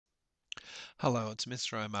Hello, it's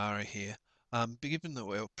Mr. O'Mara here. Given that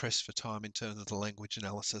we're pressed for time in terms of the language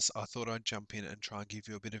analysis, I thought I'd jump in and try and give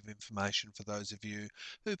you a bit of information for those of you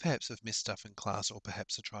who perhaps have missed stuff in class or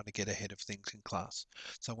perhaps are trying to get ahead of things in class.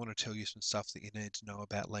 So I want to tell you some stuff that you need to know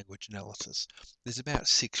about language analysis. There's about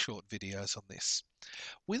 6 short videos on this.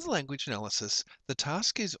 With language analysis, the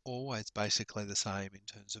task is always basically the same in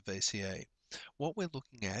terms of VCE. What we're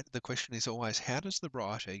looking at, the question is always how does the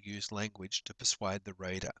writer use language to persuade the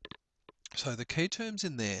reader? So the key terms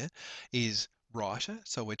in there is writer.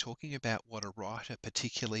 So we're talking about what a writer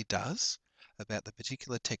particularly does, about the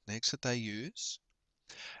particular techniques that they use,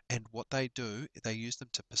 and what they do, they use them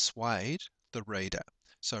to persuade the reader.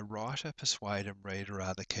 So writer, persuade, and reader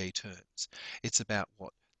are the key terms. It's about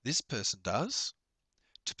what this person does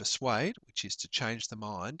to persuade, which is to change the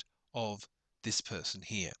mind of this person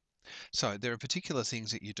here. So there are particular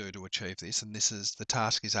things that you do to achieve this, and this is the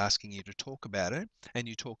task is asking you to talk about it, and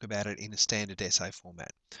you talk about it in a standard essay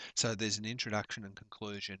format. So there's an introduction and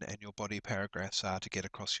conclusion, and your body paragraphs are to get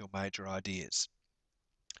across your major ideas.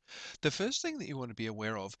 The first thing that you want to be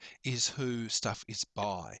aware of is who stuff is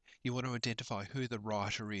by. You want to identify who the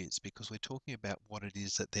writer is because we're talking about what it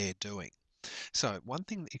is that they're doing. So one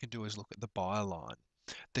thing that you can do is look at the byline.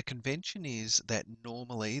 The convention is that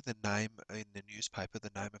normally the name in the newspaper,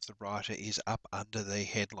 the name of the writer is up under the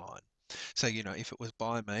headline. So, if it was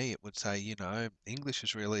by me, it would say, English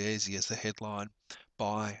is really easy as the headline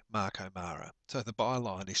by Mark O'Mara. So the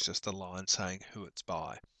byline is just a line saying who it's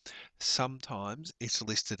by. Sometimes it's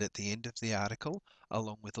listed at the end of the article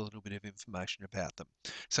along with a little bit of information about them.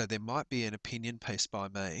 So there might be an opinion piece by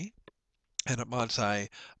me, and it might say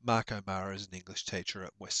Mark O'Mara is an English teacher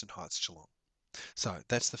at Western Heights, Geelong. So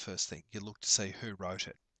that's the first thing. You look to see who wrote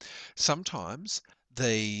it. Sometimes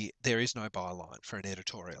there is no byline for an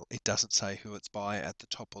editorial. It doesn't say who it's by at the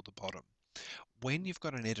top or the bottom. When you've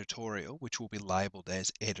got an editorial, which will be labelled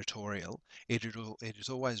as editorial, it is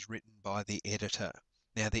always written by the editor.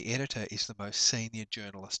 Now, the editor is the most senior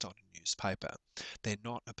journalist on a newspaper. They're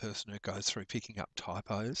not a person who goes through picking up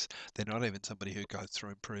typos. They're not even somebody who goes through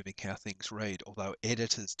improving how things read, although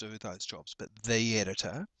editors do those jobs. But the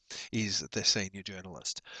editor is the senior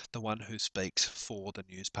journalist, the one who speaks for the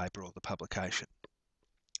newspaper or the publication.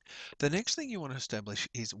 The next thing you want to establish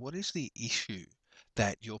is what is the issue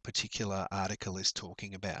that your particular article is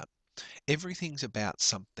talking about. Everything's about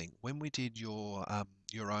something. When we did your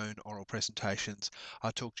own oral presentations,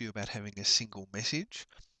 I talked to you about having a single message.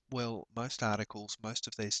 Well, most articles, most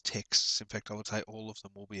of these texts, in fact, I would say all of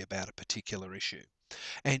them will be about a particular issue.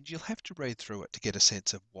 And you'll have to read through it to get a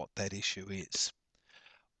sense of what that issue is.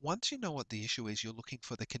 Once you know what the issue is, you're looking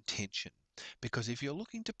for the contention. Because if you're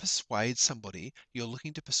looking to persuade somebody, you're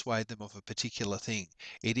looking to persuade them of a particular thing.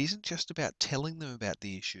 It isn't just about telling them about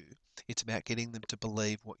the issue, it's about getting them to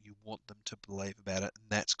believe what you want them to believe about it, and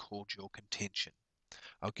that's called your contention.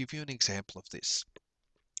 I'll give you an example of this.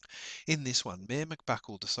 In this one, Mayor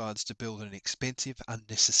McBuckle decides to build an expensive,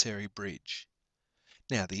 unnecessary bridge.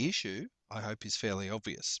 Now, the issue, I hope, is fairly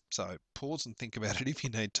obvious, so pause and think about it if you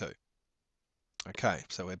need to. Okay,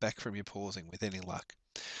 so we're back from your pausing with any luck.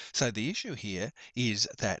 So the issue here is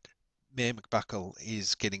that Mayor McBuckle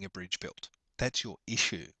is getting a bridge built. That's your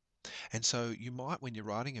issue. And so you might, when you're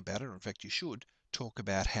writing about it, or in fact you should, talk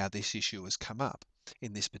about how this issue has come up.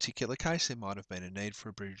 In this particular case, there might have been a need for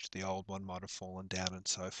a bridge, the old one might have fallen down and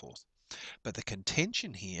so forth. But the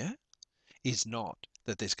contention here is not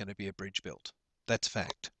that there's going to be a bridge built. That's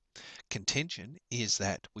fact. Contention is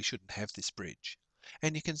that we shouldn't have this bridge.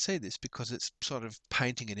 And you can see this because it's sort of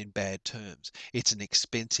painting it in bad terms. It's an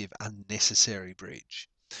expensive, unnecessary bridge.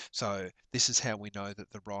 So this is how we know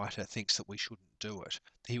that the writer thinks that we shouldn't do it.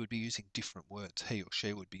 He would be using different words. He or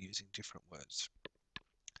she would be using different words.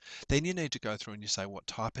 Then you need to go through and you say what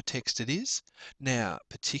type of text it is. Now,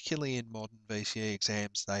 particularly in modern VCE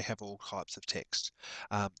exams, they have all types of text.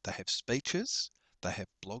 They have speeches, they have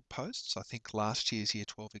blog posts. I think last year's Year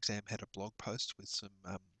 12 exam had a blog post with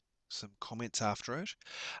some comments after it.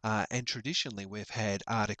 And traditionally, we've had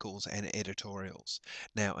articles and editorials.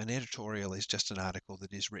 Now, an editorial is just an article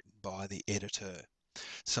that is written by the editor.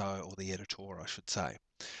 So, or the editor, I should say.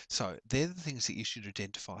 So they're the things that you should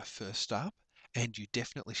identify first up, and you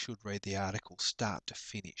definitely should read the article start to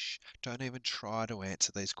finish. Don't even try to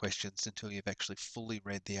answer these questions until you've actually fully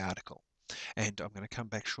read the article. And I'm going to come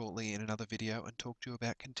back shortly in another video and talk to you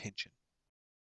about contention.